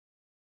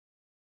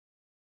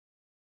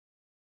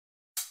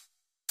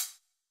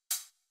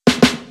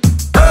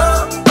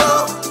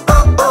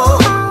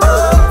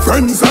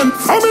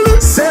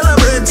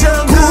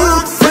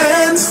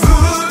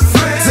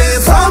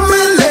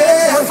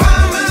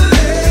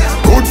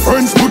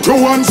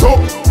your hands up.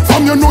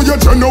 From you know you're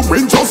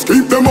genuine, just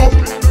keep them up.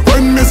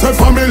 When me say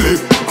family,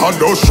 I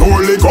do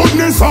surely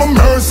goodness and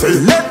mercy.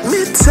 Let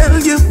me tell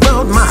you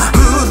about my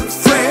good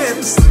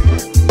friends.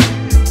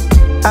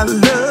 I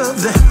love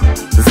them,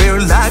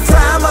 they're like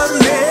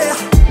family.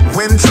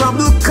 When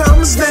trouble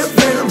comes, they're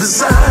there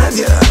beside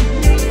you.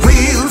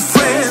 Real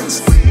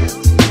friends,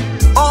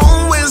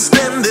 always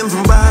standing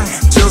by,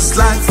 just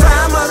like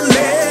family.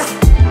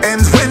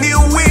 And when you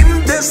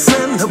win, they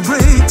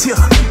celebrate you.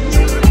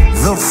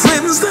 The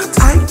friends that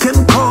I can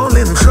call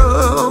in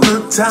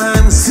trouble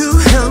times to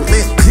help me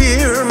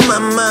clear my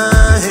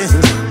mind.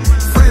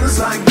 Friends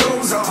like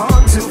those are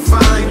hard to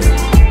find.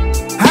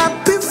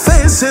 Happy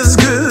faces,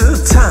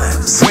 good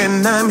times.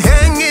 When I'm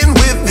hanging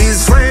with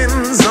these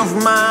friends of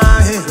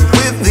mine,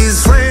 with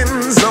these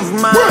friends of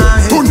mine.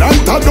 Well,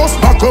 tonight I just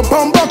buckle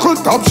and buckle,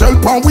 top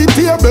shelf and we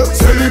table.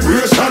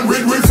 Celebration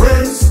with we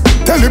friends.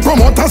 Tell the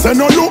promoters say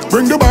no look,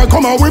 bring the bar,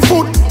 come out with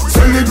food.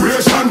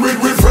 Celebration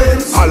with we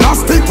friends.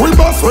 Elastic we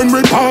bust when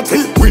we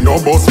party, we no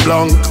bust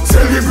blank.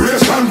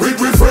 Celebration with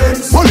we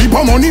friends. Only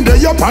for money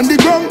they up on the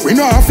ground, we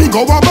no have to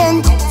go a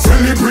bank.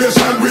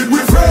 Celebration with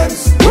we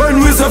friends. When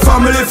we say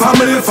family,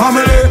 family,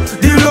 family,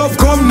 the love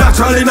come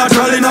naturally,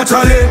 naturally,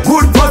 naturally.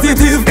 Good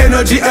positive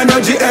energy,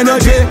 energy,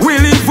 energy. We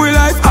live we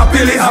life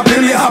happily,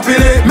 happily,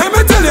 happily. Let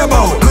me tell you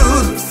about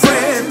good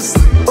friends.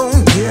 Oh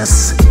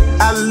yes,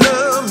 I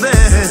love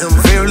them.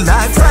 They're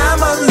like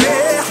family.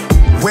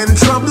 When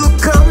trouble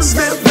comes,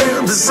 they're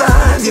there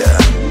beside you.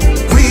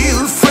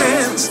 Real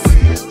friends,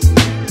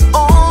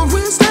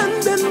 always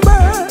standing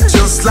by,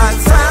 just like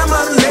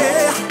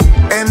family.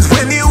 And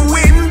when you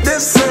win, they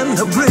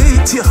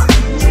celebrate you.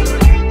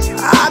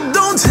 I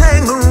don't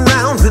hang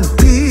around with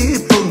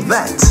people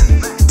that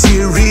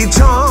tear each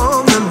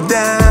other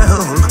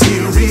down,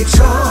 tear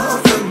each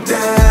other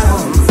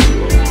down.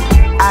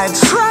 I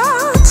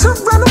try to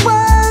run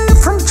away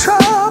from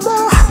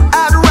trouble.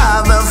 I'd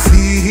rather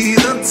flee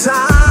the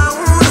town,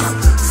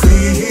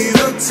 flee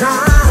the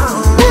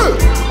town. Well,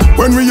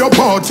 when we a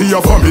party,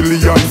 a family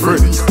and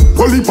friends,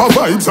 pull up a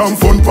vibes and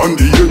fun pon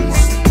the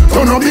ends.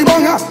 Turn up the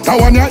banger, that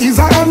one ya is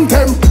a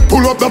anthem.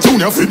 Pull up the tune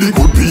ya for the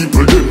good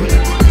people them.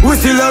 we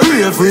still a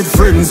rave with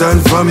friends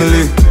and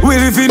family. We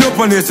living up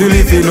on this, we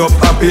living up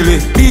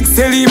happily. Big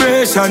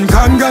celebration,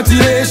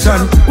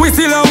 congratulations. We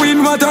still a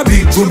win, what a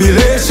big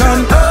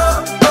jubilation.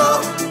 Oh,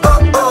 oh,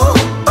 oh, oh,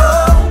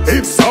 oh.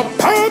 It's a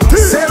party.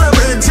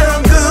 Celebrate your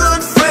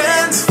good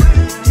friends.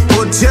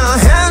 Put your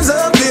hands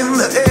up in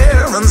the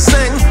air and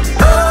sing.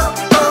 Oh,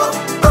 oh,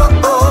 oh,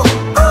 oh,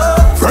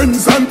 oh.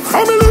 Friends and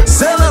family.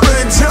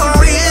 Celebrate your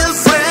real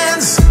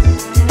friends.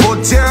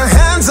 Put your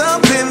hands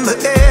up in the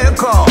air,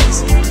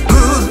 cause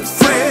good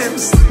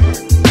friends,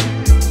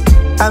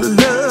 I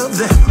love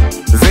them.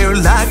 They're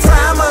like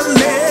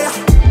family.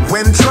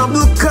 When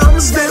trouble